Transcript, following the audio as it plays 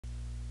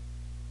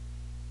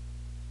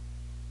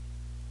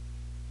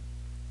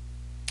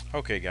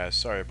Okay guys,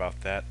 sorry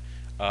about that.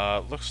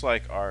 Looks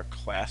like our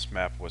class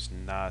map was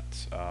not,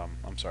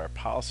 our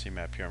policy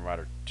map here in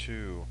router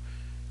 2.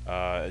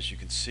 As you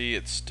can see,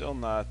 it's still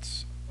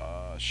not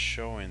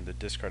showing the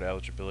discard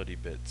eligibility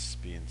bits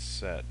being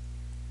set.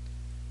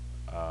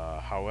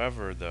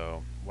 However,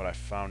 though, what I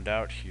found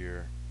out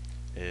here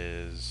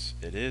is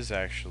it is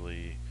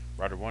actually,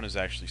 router 1 is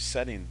actually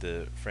setting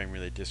the frame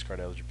relay discard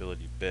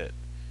eligibility bit,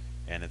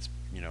 and it's,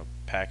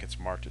 packets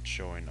marked it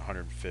showing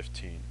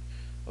 115.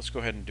 Let's go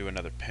ahead and do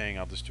another ping.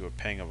 I'll just do a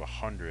ping of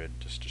 100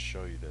 just to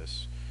show you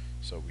this.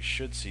 So we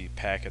should see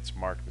packets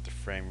marked with the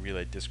frame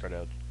relay discard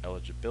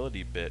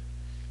eligibility bit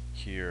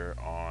here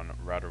on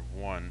router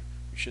 1.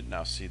 We should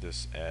now see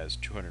this as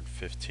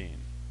 215.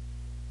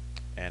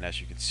 And as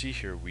you can see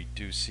here, we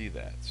do see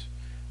that.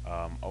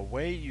 A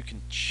way you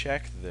can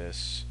check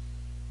this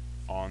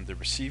on the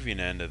receiving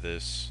end of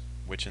this,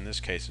 which in this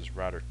case is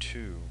router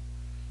 2,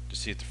 to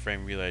see if the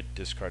frame relay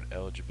discard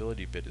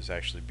eligibility bit is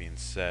actually being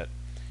set,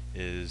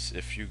 is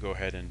if you go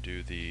ahead and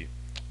do the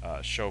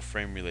show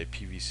frame relay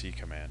PVC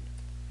command.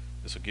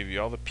 This will give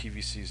you all the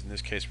PVCs. In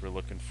this case, we're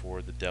looking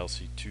for the Del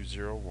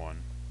C201,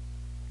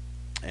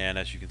 and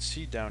as you can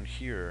see down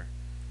here,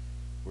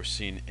 we're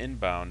seeing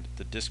inbound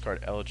the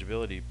discard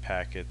eligibility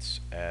packets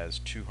as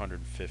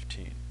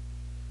 215.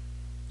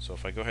 So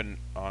if I go ahead and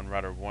on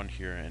router 1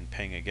 here and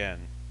ping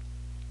again,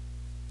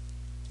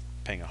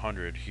 ping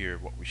 100 here,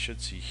 what we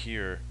should see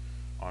here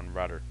on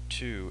router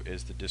 2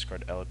 is the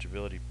discard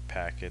eligibility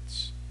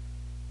packets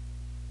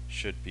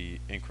should be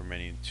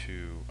incrementing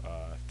to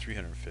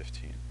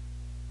 315.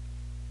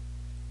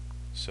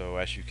 So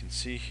as you can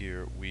see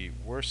here, we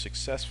were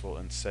successful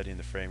in setting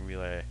the frame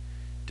relay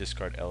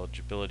discard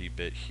eligibility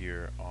bit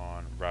here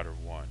on router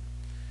 1.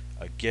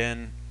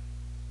 Again,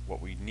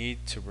 what we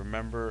need to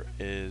remember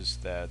is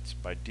that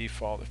by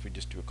default, if we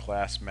just do a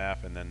class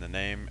map and then the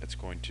name, it's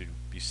going to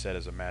be set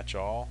as a match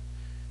all.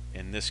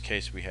 In this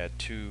case, we had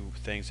two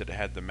things that it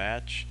had to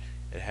match.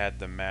 It had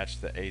to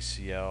match the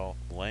ACL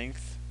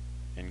length,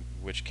 in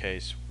which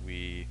case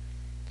we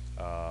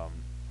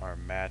are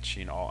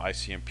matching all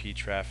ICMP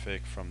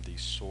traffic from the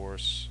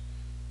source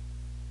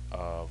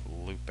of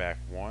loopback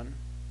 1,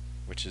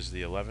 which is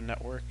the 11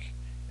 network,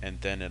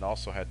 and then it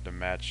also had to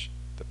match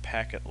the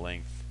packet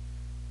length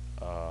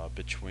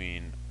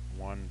between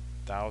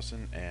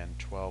 1000 and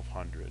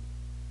 1200.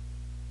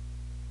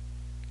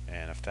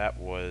 And if that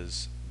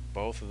was,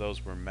 both of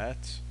those were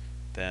met,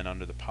 then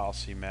under the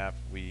policy map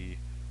we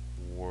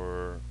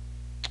were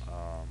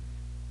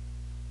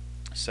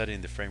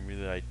setting the frame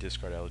relay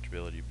discard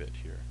eligibility bit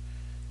here.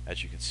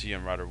 As you can see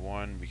on router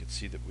 1, we can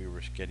see that we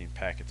were getting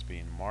packets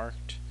being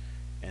marked,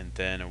 and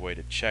then a way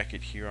to check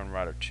it here on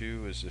router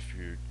 2 is if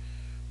you're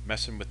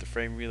messing with the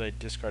frame relay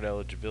discard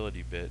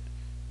eligibility bit,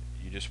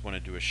 you just want to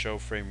do a show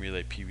frame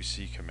relay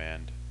PVC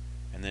command,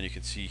 and then you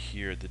can see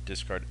here the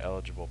discard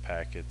eligible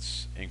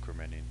packets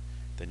incrementing.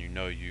 Then you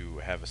know you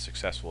have a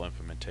successful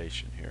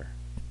implementation here.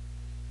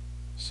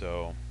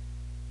 So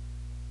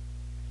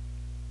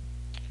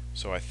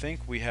I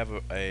think we have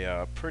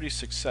a pretty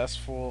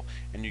successful,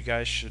 and you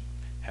guys should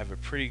have a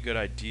pretty good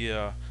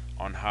idea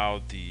on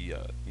how the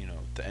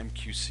the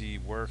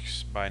MQC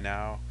works by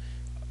now.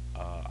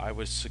 I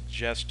would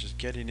suggest just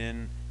getting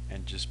in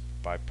and just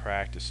by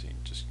practicing,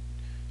 just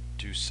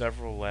do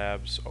several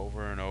labs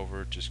over and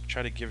over. Just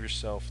try to give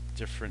yourself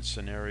different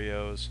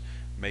scenarios,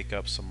 make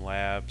up some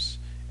labs,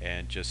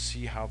 and just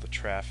see how the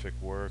traffic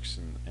works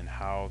and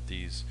how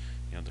these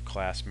the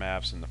class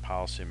maps and the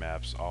policy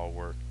maps all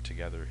work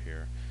together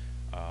here.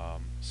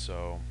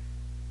 So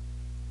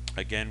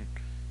again,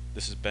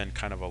 this has been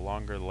kind of a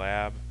longer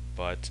lab,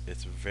 but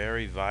it's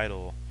very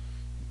vital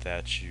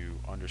that you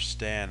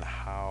understand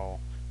how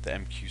the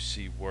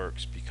MQC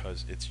works,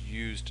 because it's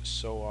used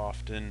so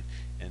often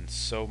in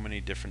so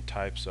many different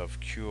types of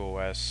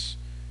QoS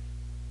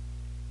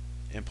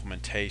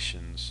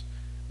implementations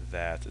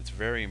that it's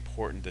very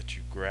important that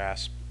you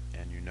grasp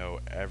and you know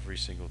every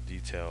single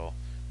detail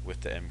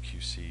with the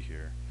MQC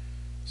here.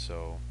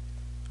 So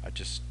I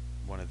just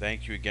want to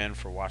thank you again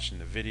for watching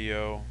the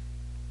video,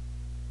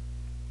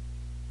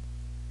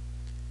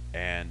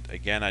 and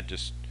again I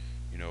just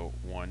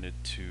wanted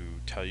to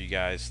tell you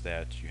guys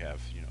that you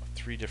have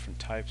 3 different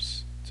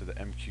types to the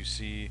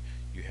MQC.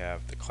 You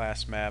have the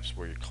class maps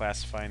where you're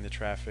classifying the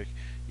traffic.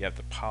 You have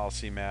the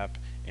policy map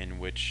in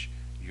which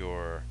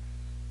you're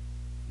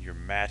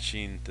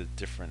matching the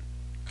different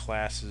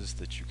classes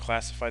that you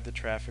classified the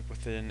traffic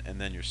within, and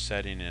then you're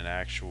setting an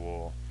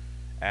actual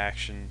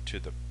action to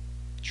the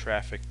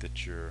traffic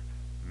that you're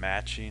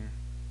matching.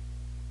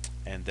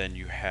 And then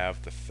you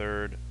have the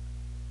third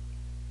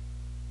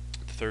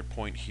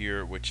point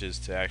here, which is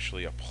to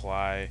actually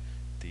apply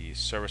the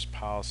service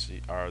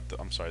policy, or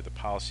the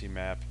policy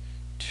map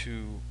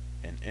to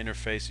an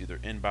interface, either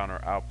inbound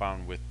or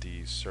outbound, with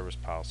the service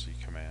policy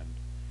command.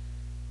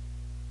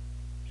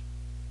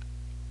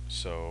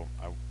 So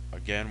I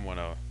again want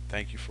to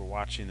thank you for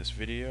watching this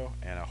video,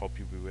 and I hope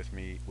you'll be with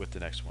me with the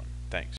next one. Thanks.